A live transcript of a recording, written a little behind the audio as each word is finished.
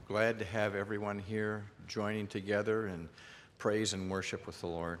Glad to have everyone here joining together in praise and worship with the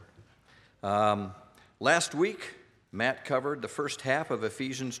Lord. Last week, Matt covered the first half of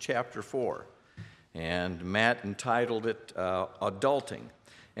Ephesians chapter 4, and Matt entitled it Adulting,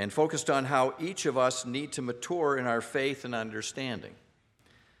 and focused on how each of us need to mature in our faith and understanding,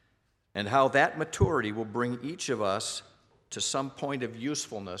 and how that maturity will bring each of us to some point of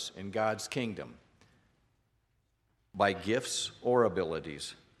usefulness in God's kingdom by gifts or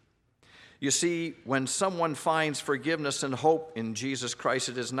abilities. You see, when someone finds forgiveness and hope in Jesus Christ,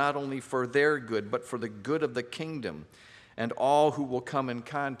 it is not only for their good, but for the good of the kingdom and all who will come in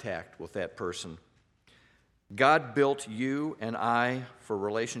contact with that person. God built you and I for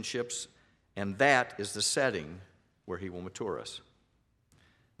relationships, and that is the setting where He will mature us.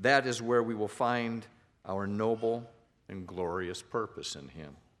 That is where we will find our noble and glorious purpose in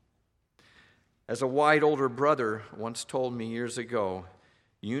Him. As a wide older brother once told me years ago,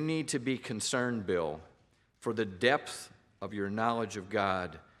 you need to be concerned, Bill, for the depth of your knowledge of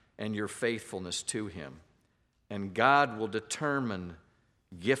God and your faithfulness to Him. And God will determine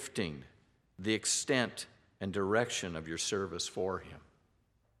gifting, the extent and direction of your service for Him.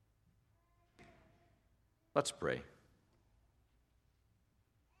 Let's pray.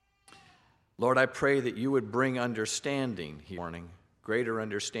 Lord, I pray that you would bring understanding here morning, greater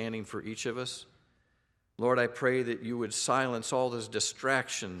understanding for each of us. Lord, I pray that you would silence all those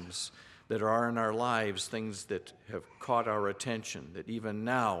distractions that are in our lives, things that have caught our attention, that even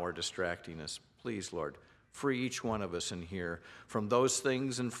now are distracting us. Please, Lord, free each one of us in here from those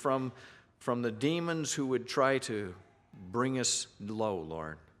things and from the demons who would try to bring us low,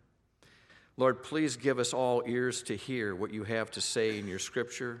 Lord. Lord, please give us all ears to hear what you have to say in your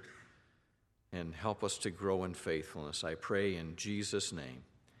scripture and help us to grow in faithfulness. I pray in Jesus' name.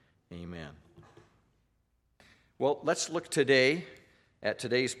 Amen. Well, let's look today at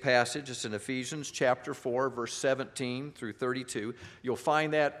today's passage. It's in Ephesians chapter 4, verse 17 through 32. You'll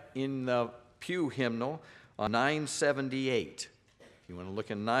find that in the Pew hymnal on 978. If you want to look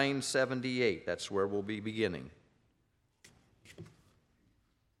in 978, that's where we'll be beginning.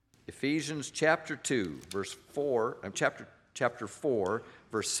 Ephesians chapter 2, verse 4, chapter 4,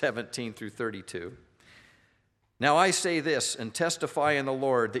 verse 17 through 32. Now I say this and testify in the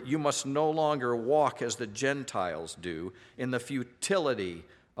Lord that you must no longer walk as the Gentiles do in the futility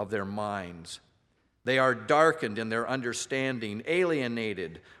of their minds. They are darkened in their understanding,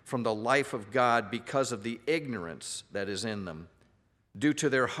 alienated from the life of God because of the ignorance that is in them. Due to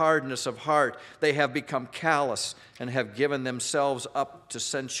their hardness of heart, they have become callous and have given themselves up to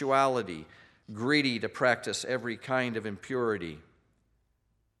sensuality, greedy to practice every kind of impurity.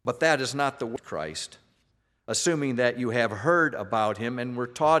 But that is not the way of Christ. Assuming that you have heard about him and were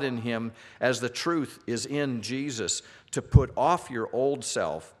taught in him as the truth is in Jesus, to put off your old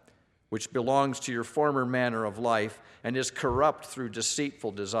self, which belongs to your former manner of life and is corrupt through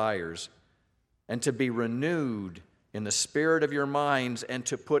deceitful desires, and to be renewed in the spirit of your minds, and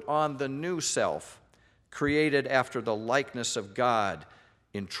to put on the new self, created after the likeness of God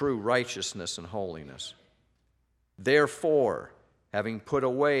in true righteousness and holiness. Therefore, having put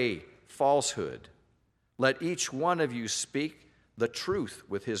away falsehood, let each one of you speak the truth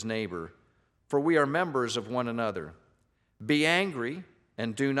with his neighbor, for we are members of one another. Be angry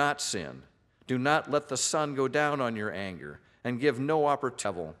and do not sin. Do not let the sun go down on your anger, and give no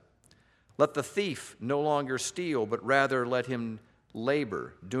opportunity. Let the thief no longer steal, but rather let him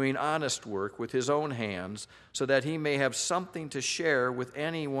labor, doing honest work with his own hands, so that he may have something to share with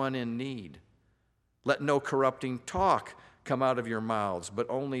anyone in need. Let no corrupting talk come out of your mouths, but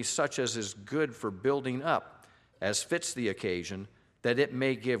only such as is good for building up, as fits the occasion, that it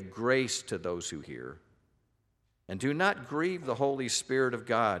may give grace to those who hear. And do not grieve the Holy Spirit of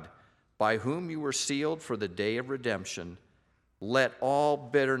God, by whom you were sealed for the day of redemption. Let all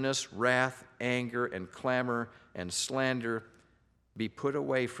bitterness, wrath, anger, and clamor and slander be put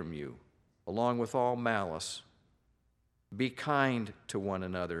away from you, along with all malice. Be kind to one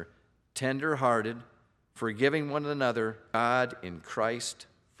another, tender-hearted, forgiving one another. God in Christ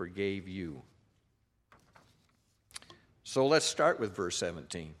forgave you. So let's start with verse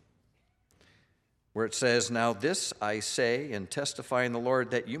 17, where it says, Now this I say and testify in the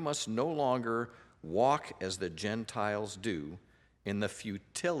Lord, that you must no longer walk as the Gentiles do in the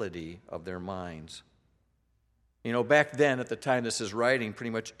futility of their minds. You know, back then, at the time this is writing, pretty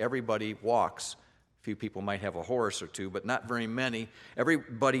much everybody walks. A few people might have a horse or two, but not very many.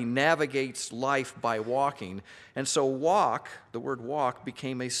 Everybody navigates life by walking. And so walk, the word walk,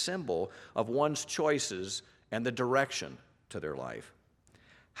 became a symbol of one's choices and the direction to their life.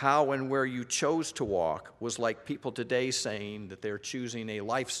 how and where you chose to walk was like people today saying that they're choosing a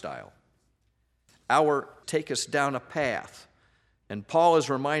lifestyle. Our take us down a path. And Paul is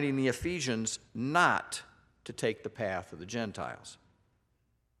reminding the Ephesians not to take the path of the Gentiles.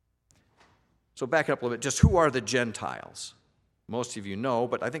 So back up a little bit. Just who are the Gentiles? Most of you know,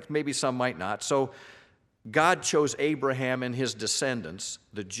 but I think maybe some might not. So God chose Abraham and his descendants,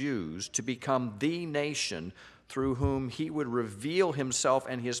 the Jews, to become the nation through whom he would reveal himself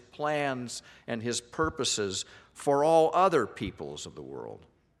and his plans and his purposes for all other peoples of the world.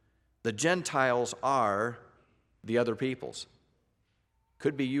 The Gentiles are the other peoples.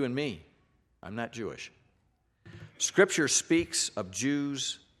 Could be you and me. I'm not Jewish. Scripture speaks of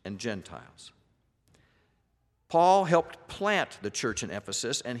Jews and Gentiles. Paul helped plant the church in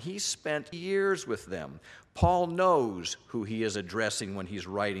Ephesus, and he spent years with them. Paul knows who he is addressing when he's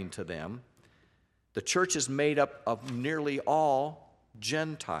writing to them. The church is made up of nearly all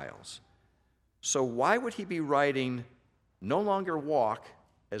Gentiles. So why would he be writing, "No longer walk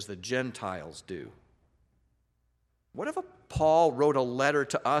as the Gentiles do"? What if Paul wrote a letter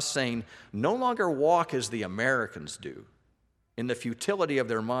to us saying, "No longer walk as the Americans do, in the futility of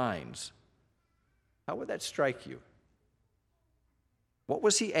their minds"? How would that strike you? What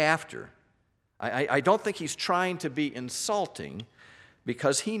was he after? I don't think he's trying to be insulting,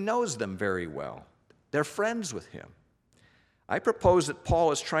 because he knows them very well. They're friends with him. I propose that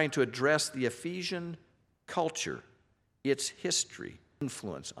Paul is trying to address the Ephesian culture, its history,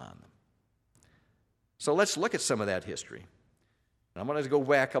 influence on them. So let's look at some of that history. I'm going to go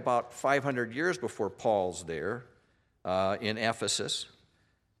back about 500 years before Paul's there in Ephesus.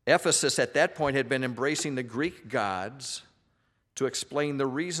 Ephesus at that point had been embracing the Greek gods to explain the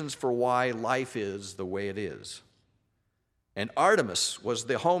reasons for why life is the way it is. And Artemis was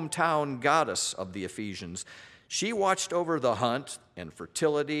the hometown goddess of the Ephesians. She watched over the hunt and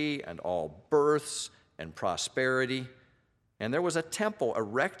fertility and all births and prosperity. And there was a temple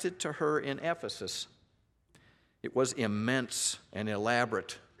erected to her in Ephesus. It was immense and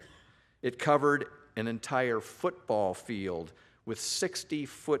elaborate. It covered an entire football field with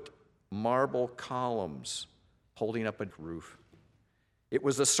 60-foot marble columns holding up a roof. It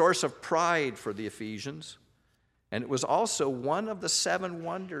was a source of pride for the Ephesians, and it was also one of the 7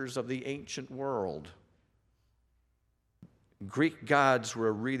 wonders of the ancient world. Greek gods were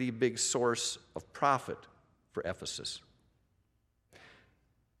a really big source of profit for Ephesus.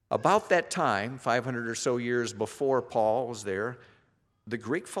 About that time, 500 or so years before Paul was there, the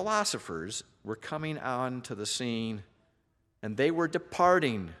Greek philosophers were coming onto the scene, and they were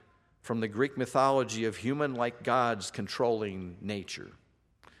departing from the Greek mythology of human-like gods controlling nature.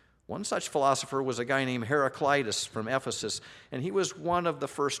 One such philosopher was a guy named Heraclitus from Ephesus, and he was one of the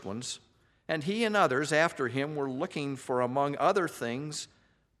first ones. And he and others after him were looking for, among other things,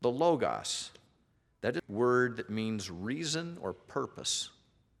 the Logos. That is a word that means reason or purpose.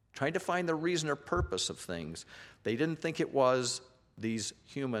 Trying to find the reason or purpose of things. They didn't think it was these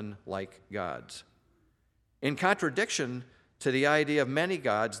human-like gods. In contradiction to the idea of many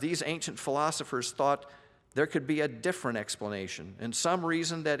gods, these ancient philosophers thought there could be a different explanation, and some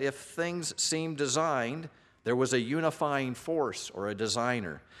reason that if things seemed designed, there was a unifying force or a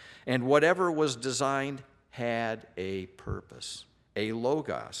designer. And whatever was designed had a purpose, a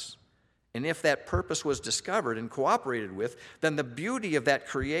logos. And if that purpose was discovered and cooperated with, then the beauty of that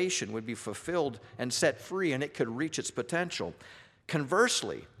creation would be fulfilled and set free, and it could reach its potential.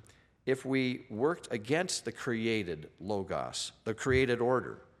 Conversely, if we worked against the created logos, the created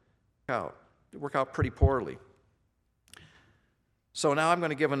order, it would work out pretty poorly. So now I'm going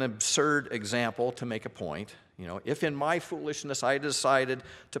to give an absurd example to make a point. If in my foolishness I decided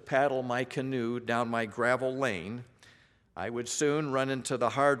to paddle my canoe down my gravel lane, I would soon run into the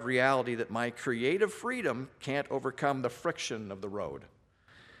hard reality that my creative freedom can't overcome the friction of the road.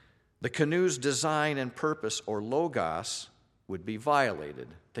 The canoe's design and purpose, or logos, would be violated.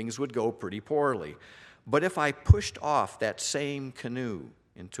 Things would go pretty poorly. But if I pushed off that same canoe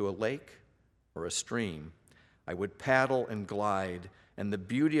into a lake or a stream, I would paddle and glide, and the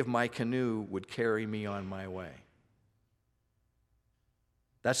beauty of my canoe would carry me on my way.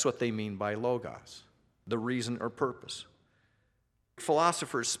 That's what they mean by logos, the reason or purpose.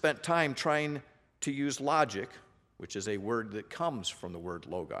 Philosophers spent time trying to use logic, which is a word that comes from the word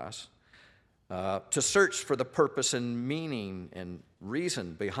logos, to search for the purpose and meaning and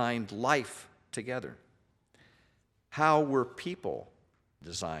reason behind life together. How were people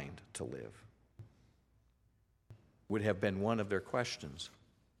designed to live? Would have been one of their questions.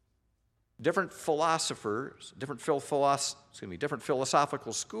 Different philosophers, different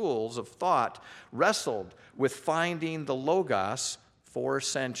philosophical schools of thought wrestled with finding the logos 4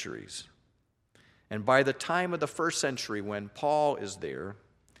 centuries. And by the time of the first century, when Paul is there,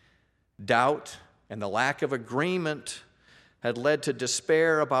 doubt and the lack of agreement had led to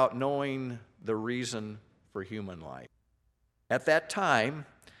despair about knowing the reason for human life. At that time,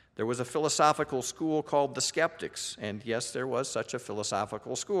 there was a philosophical school called the Skeptics, and yes, there was such a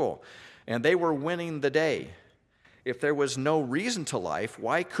philosophical school, and they were winning the day. If there was no reason to life,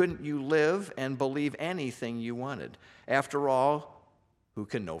 why couldn't you live and believe anything you wanted? After all, who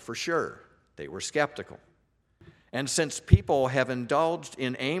can know for sure? They were skeptical. And since people have indulged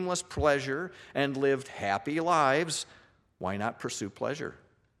in aimless pleasure and lived happy lives, why not pursue pleasure?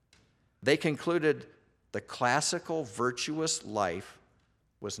 They concluded the classical virtuous life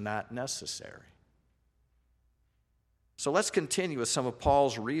was not necessary. So let's continue with some of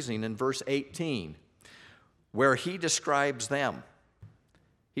Paul's reasoning in verse 18, where he describes them.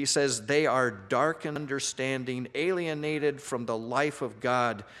 He says, they are dark in understanding, alienated from the life of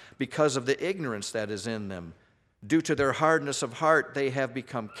God because of the ignorance that is in them. Due to their hardness of heart, they have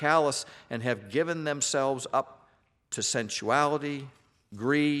become callous and have given themselves up to sensuality,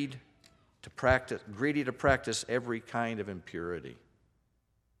 greedy to practice every kind of impurity.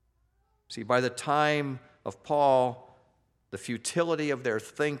 See, by the time of Paul, the futility of their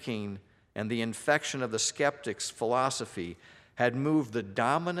thinking and the infection of the skeptics' philosophy had moved the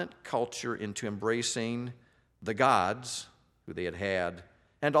dominant culture into embracing the gods who they had,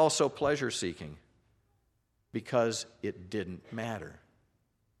 and also pleasure-seeking, because it didn't matter.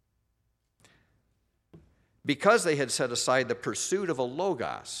 Because they had set aside the pursuit of a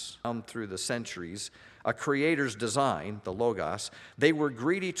logos through the centuries, a creator's design, the logos, they were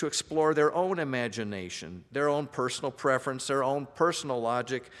greedy to explore their own imagination, their own personal preference, their own personal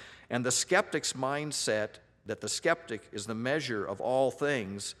logic, and the skeptic's mindset that the skeptic is the measure of all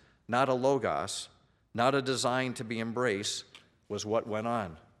things, not a logos, not a design to be embraced, was what went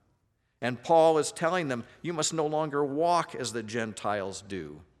on. And Paul is telling them, you must no longer walk as the Gentiles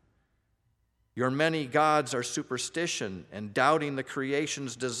do. Your many gods are superstition and doubting the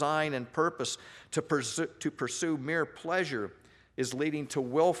creation's design and purpose. To pursue mere pleasure is leading to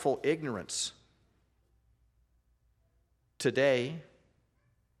willful ignorance. Today,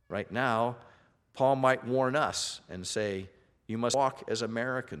 right now, Paul might warn us and say, you must walk as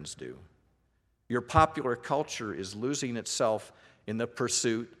Americans do. Your popular culture is losing itself in the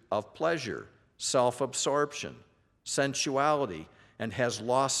pursuit of pleasure, self-absorption, sensuality, and has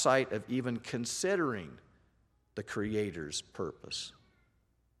lost sight of even considering the Creator's purpose.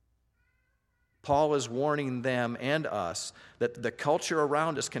 Paul is warning them and us that the culture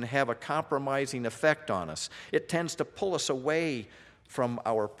around us can have a compromising effect on us. It tends to pull us away from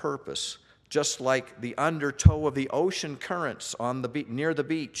our purpose, just like the undertow of the ocean currents on the near the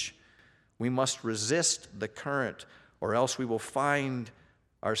beach. We must resist the current, or else we will find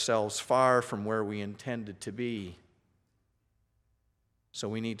ourselves far from where we intended to be. So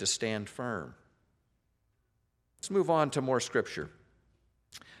we need to stand firm. Let's move on to more scripture.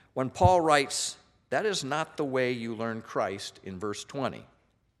 When Paul writes, that is not the way you learn Christ, in verse 20,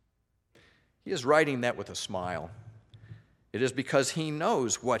 he is writing that with a smile. It is because he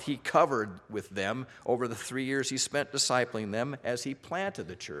knows what he covered with them over the 3 years he spent discipling them as he planted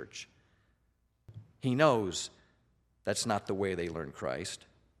the church. He knows that's not the way they learn Christ.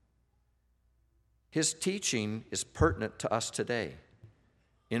 His teaching is pertinent to us today.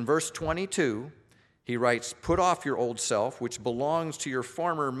 In verse 22, he writes, put off your old self, which belongs to your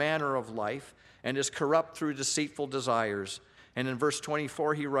former manner of life and is corrupt through deceitful desires. And in verse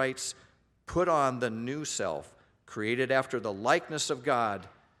 24, he writes, put on the new self, created after the likeness of God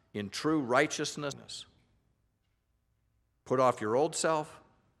in true righteousness. Put off your old self,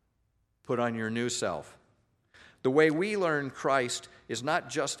 put on your new self. The way we learn Christ is not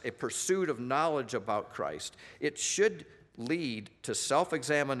just a pursuit of knowledge about Christ. It should lead to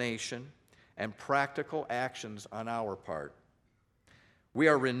self-examination and practical actions on our part. We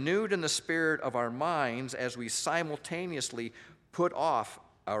are renewed in the spirit of our minds as we simultaneously put off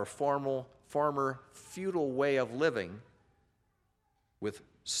our former futile way of living with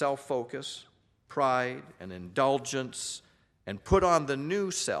self-focus, pride, and indulgence, and put on the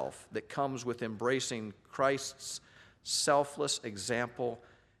new self that comes with embracing Christ's selfless example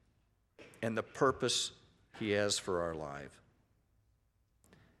and the purpose he has for our life.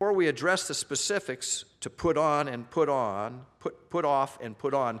 Before we address the specifics to put off and put on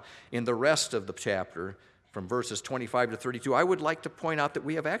in the rest of the chapter from verses 25 to 32, I would like to point out that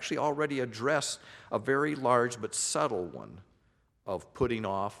we have actually already addressed a very large but subtle one of putting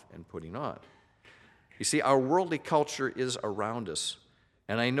off and putting on. You see, our worldly culture is around us,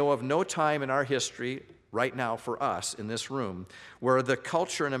 and I know of no time in our history right now for us in this room, where the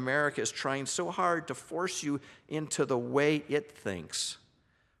culture in America is trying so hard to force you into the way it thinks.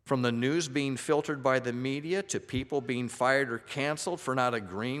 From the news being filtered by the media, to people being fired or canceled for not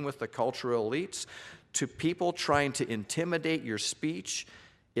agreeing with the cultural elites, to people trying to intimidate your speech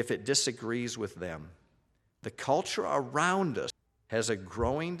if it disagrees with them. The culture around us has a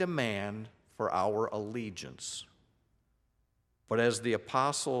growing demand for our allegiance. But as the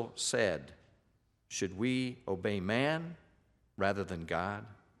apostle said, should we obey man rather than God?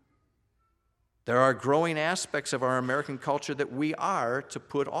 There are growing aspects of our American culture that we are to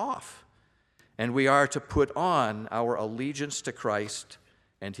put off, and we are to put on our allegiance to Christ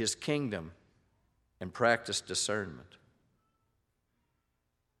and his kingdom and practice discernment.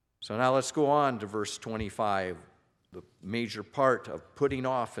 So now let's go on to verse 25, the major part of putting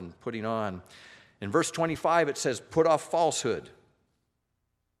off and putting on. In verse 25 it says, put off falsehood.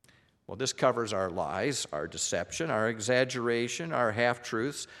 Well, this covers our lies, our deception, our exaggeration, our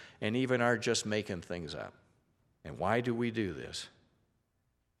half-truths, and even our just making things up. And why do we do this?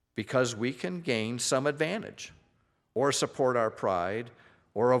 Because we can gain some advantage, or support our pride,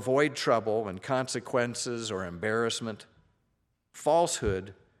 or avoid trouble and consequences or embarrassment.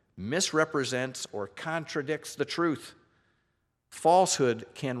 Falsehood misrepresents or contradicts the truth. Falsehood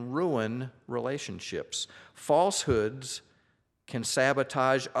can ruin relationships. Falsehoods can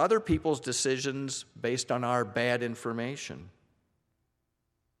sabotage other people's decisions based on our bad information.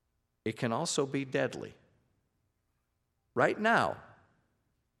 It can also be deadly. Right now,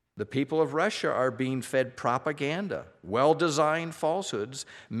 the people of Russia are being fed propaganda, well-designed falsehoods.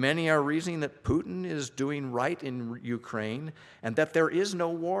 Many are reasoning that Putin is doing right in Ukraine and that there is no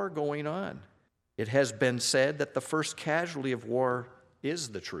war going on. It has been said that the first casualty of war is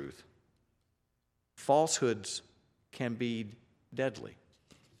the truth. Falsehoods can be deadly.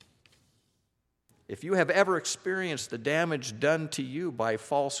 If you have ever experienced the damage done to you by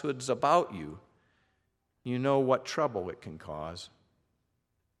falsehoods about you, you know what trouble it can cause.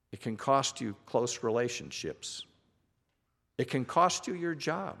 It can cost you close relationships. It can cost you your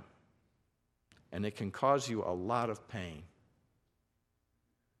job. And it can cause you a lot of pain.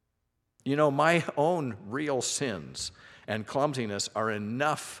 You know, my own real sins and clumsiness are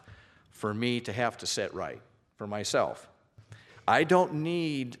enough for me to have to set right for myself. I don't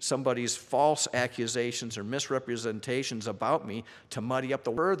need somebody's false accusations or misrepresentations about me to muddy up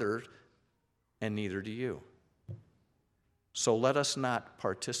the further, and neither do you. So let us not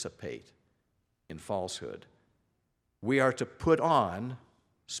participate in falsehood. We are to put on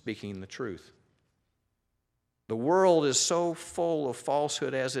speaking the truth. The world is so full of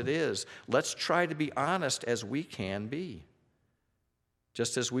falsehood as it is. Let's try to be honest as we can be,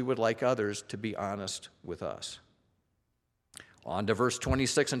 just as we would like others to be honest with us. On to verse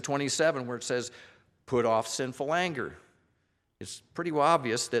 26 and 27, where it says, put off sinful anger. It's pretty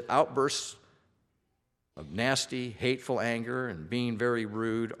obvious that outbursts of nasty, hateful anger and being very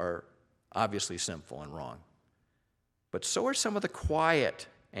rude are obviously sinful and wrong. But so are some of the quiet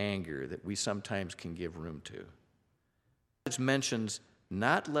anger that we sometimes can give room to. It mentions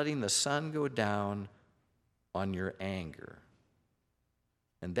not letting the sun go down on your anger.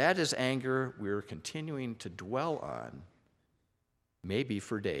 And that is anger we're continuing to dwell on, maybe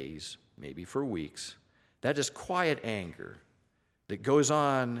for days, maybe for weeks. That is quiet anger that goes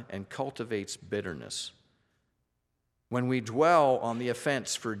on and cultivates bitterness. When we dwell on the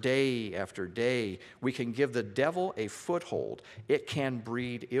offense for day after day, we can give the devil a foothold. It can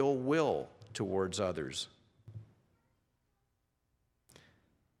breed ill will towards others.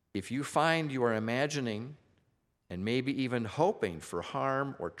 If you find you are imagining and maybe even hoping for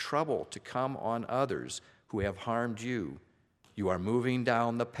harm or trouble to come on others who have harmed you, you are moving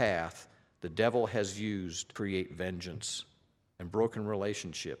down the path the devil has used to create vengeance and broken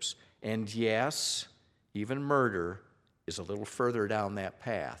relationships. And yes, even murder is a little further down that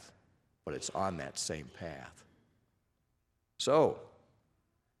path, but it's on that same path. So,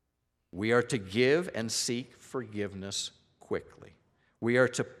 we are to give and seek forgiveness quickly. We are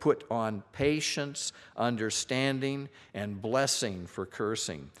to put on patience, understanding, and blessing for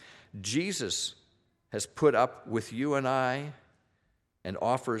cursing. Jesus has put up with you and I and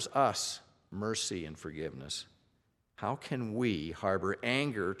offers us mercy and forgiveness. How can we harbor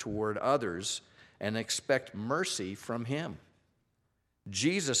anger toward others and expect mercy from him?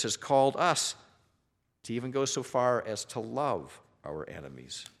 Jesus has called us to even go so far as to love our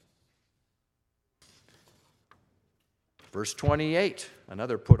enemies. Verse 28,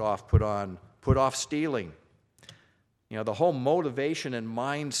 another put off stealing. The whole motivation and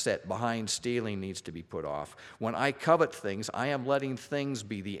mindset behind stealing needs to be put off. When I covet things, I am letting things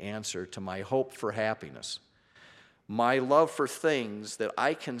be the answer to my hope for happiness. My love for things that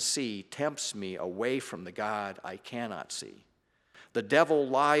I can see tempts me away from the God I cannot see. The devil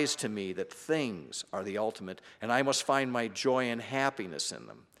lies to me that things are the ultimate, and I must find my joy and happiness in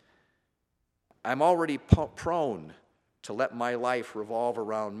them. I'm already prone to let my life revolve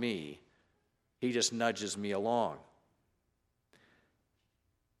around me. He just nudges me along.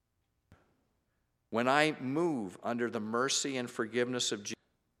 When I move under the mercy and forgiveness of Jesus,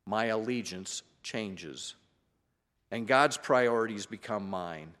 my allegiance changes, and God's priorities become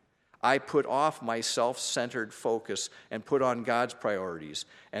mine. I put off my self-centered focus and put on God's priorities,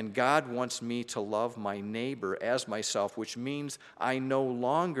 and God wants me to love my neighbor as myself, which means I no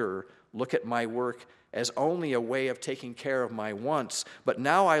longer look at my work as only a way of taking care of my wants, but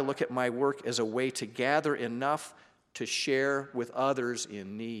now I look at my work as a way to gather enough to share with others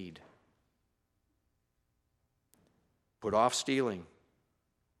in need. Put off stealing.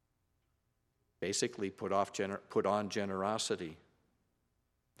 Basically, put on generosity.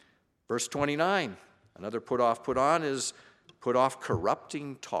 Verse 29, another put on is put off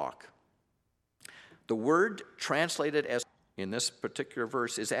corrupting talk. The word translated as in this particular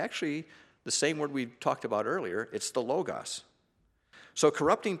verse is actually the same word we talked about earlier. It's the logos. So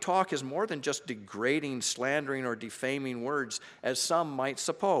corrupting talk is more than just degrading, slandering, or defaming words, as some might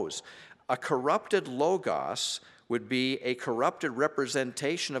suppose. A corrupted logos would be a corrupted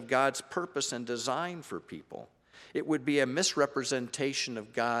representation of God's purpose and design for people. It would be a misrepresentation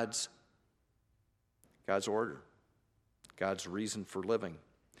of God's order, God's reason for living.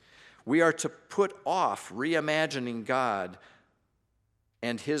 We are to put off reimagining God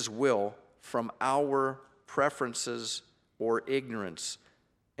and His will from our preferences or ignorance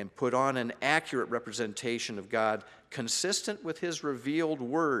and put on an accurate representation of God consistent with His revealed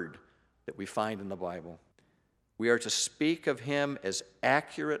word that we find in the Bible. We are to speak of Him as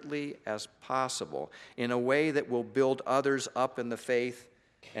accurately as possible in a way that will build others up in the faith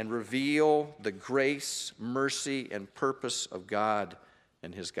and reveal the grace, mercy, and purpose of God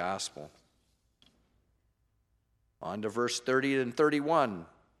and His gospel. On to verse 30 and 31.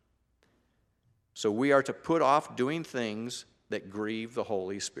 So we are to put off doing things that grieve the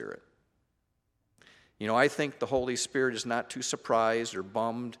Holy Spirit. I think the Holy Spirit is not too surprised or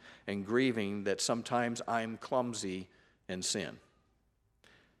bummed and grieving that sometimes I'm clumsy and sin.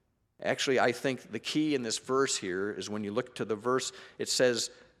 Actually, I think the key in this verse here is when you look to the verse, it says,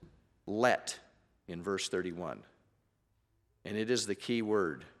 let, in verse 31. And it is the key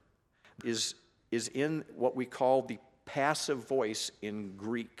word. Is in what we call the passive voice in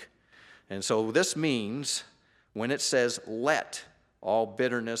Greek. And so this means when it says let, all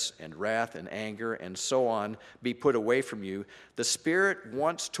bitterness and wrath and anger and so on be put away from you, the Spirit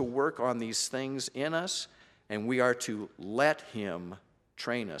wants to work on these things in us, and we are to let Him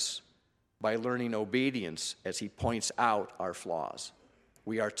train us by learning obedience as He points out our flaws.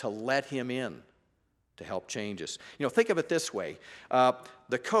 We are to let Him in to help change us. Think of it this way.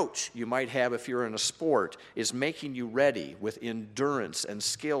 The coach you might have if you're in a sport is making you ready with endurance and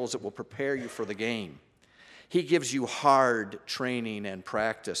skills that will prepare you for the game. He gives you hard training and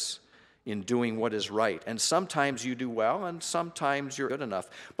practice in doing what is right. And sometimes you do well, and sometimes you're good enough.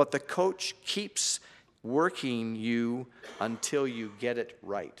 But the coach keeps working you until you get it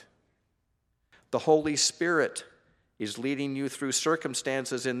right. The Holy Spirit is leading you through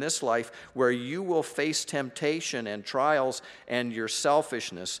circumstances in this life where you will face temptation and trials and your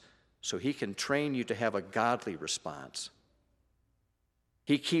selfishness, so He can train you to have a godly response.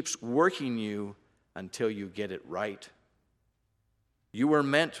 He keeps working you until you get it right. You were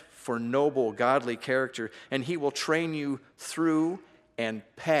meant for noble, godly character, and He will train you through and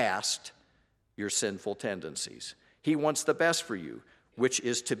past your sinful tendencies. He wants the best for you, which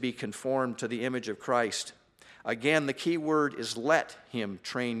is to be conformed to the image of Christ. Again, the key word is let Him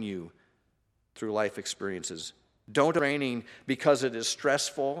train you through life experiences. Don't training because it is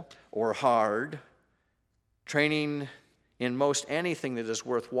stressful or hard. Training in most anything that is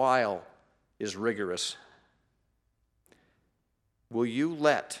worthwhile is rigorous. Will you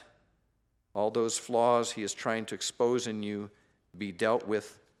let all those flaws He is trying to expose in you be dealt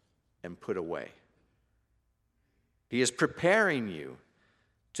with and put away? He is preparing you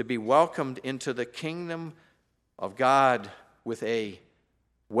to be welcomed into the kingdom of God with a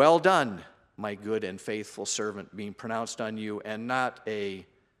well done, my good and faithful servant being pronounced on you, and not a,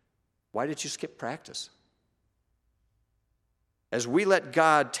 why did you skip practice? As we let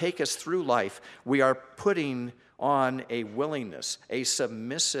God take us through life, we are putting on a willingness, a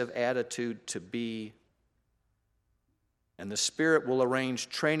submissive attitude to be And the Spirit will arrange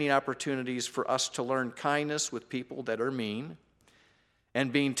training opportunities for us to learn kindness with people that are mean,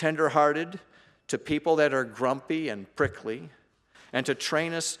 and being tenderhearted to people that are grumpy and prickly, and to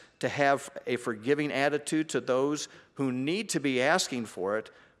train us to have a forgiving attitude to those who need to be asking for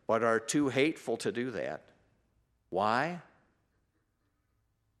it but are too hateful to do that. Why?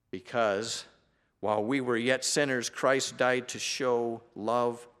 Because while we were yet sinners, Christ died to show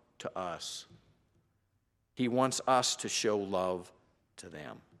love to us. He wants us to show love to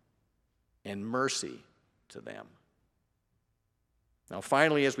them and mercy to them. Now,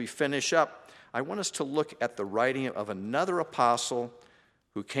 finally, as we finish up, I want us to look at the writing of another apostle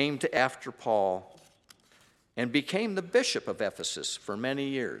who came to after Paul and became the bishop of Ephesus for many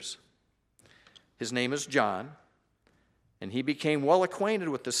years. His name is John, and he became well acquainted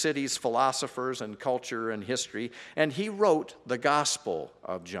with the city's philosophers and culture and history, and he wrote the Gospel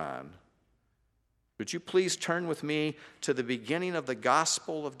of John. Would you please turn with me to the beginning of the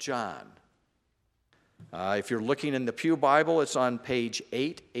Gospel of John? If you're looking in the Pew Bible, it's on page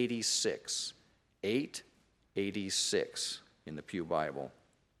 886. 886 in the Pew Bible.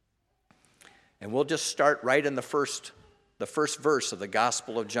 And we'll just start right in the first verse of the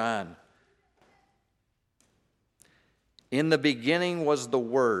Gospel of John. In the beginning was the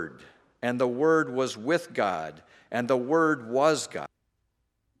Word, and the Word was with God, and the Word was God.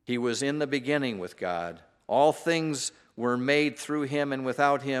 He was in the beginning with God. All things were made through him, and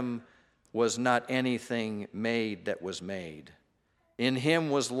without him was not anything made that was made. In him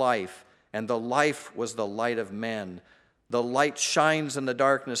was life, and the life was the light of men. The light shines in the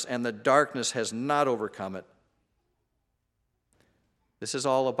darkness, and the darkness has not overcome it. This is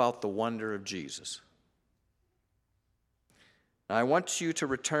all about the wonder of Jesus. Now, I want you to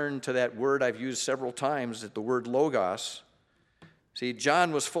return to that word I've used several times, the word logos. See,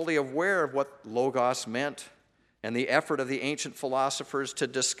 John was fully aware of what logos meant and the effort of the ancient philosophers to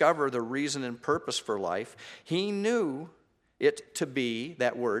discover the reason and purpose for life. He knew it to be,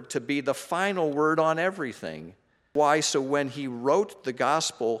 that word, to be the final word on everything. Why? So when he wrote the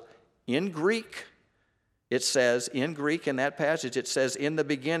gospel in Greek, it says, in Greek in that passage, it says, in the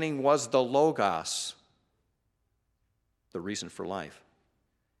beginning was the logos, the reason for life.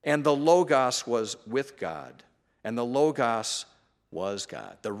 And the logos was with God, and the logos was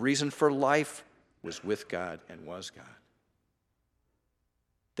God. The reason for life was with God and was God.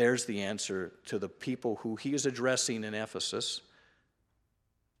 There's the answer to the people who he is addressing in Ephesus.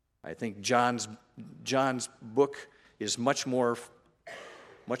 I think John's book is much more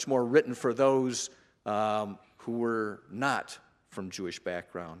written for those who were not from Jewish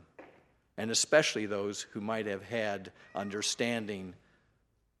background, and especially those who might have had understanding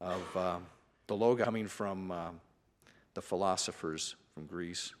of the logos coming from the philosophers from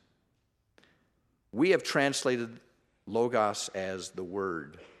Greece. We have translated logos as the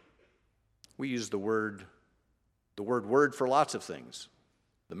word. We use the word for lots of things.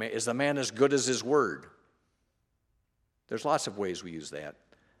 Is the man as good as his word? There's lots of ways we use that.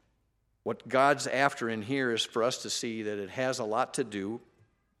 What God's after in here is for us to see that it has a lot to do,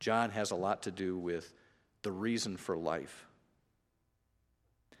 John has a lot to do with the reason for life.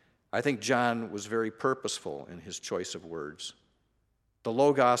 I think John was very purposeful in his choice of words. The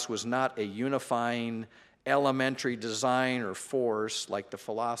Logos was not a unifying elementary design or force like the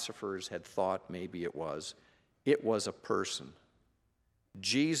philosophers had thought maybe it was. It was a person.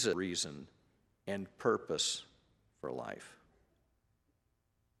 Jesus' reason and purpose for life.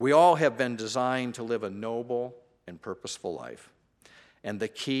 We all have been designed to live a noble and purposeful life. And the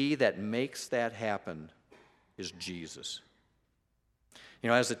key that makes that happen is Jesus. You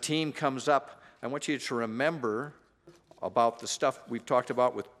know, as the team comes up, I want you to remember about the stuff we've talked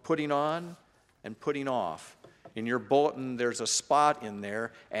about with putting on and putting off. In your bulletin, there's a spot in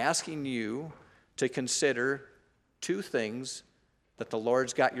there asking you to consider two things that the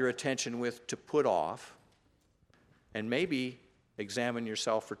Lord's got your attention with to put off, and maybe examine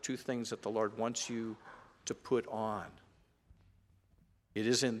yourself for two things that the Lord wants you to put on. It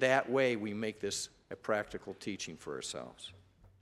is in that way we make this a practical teaching for ourselves.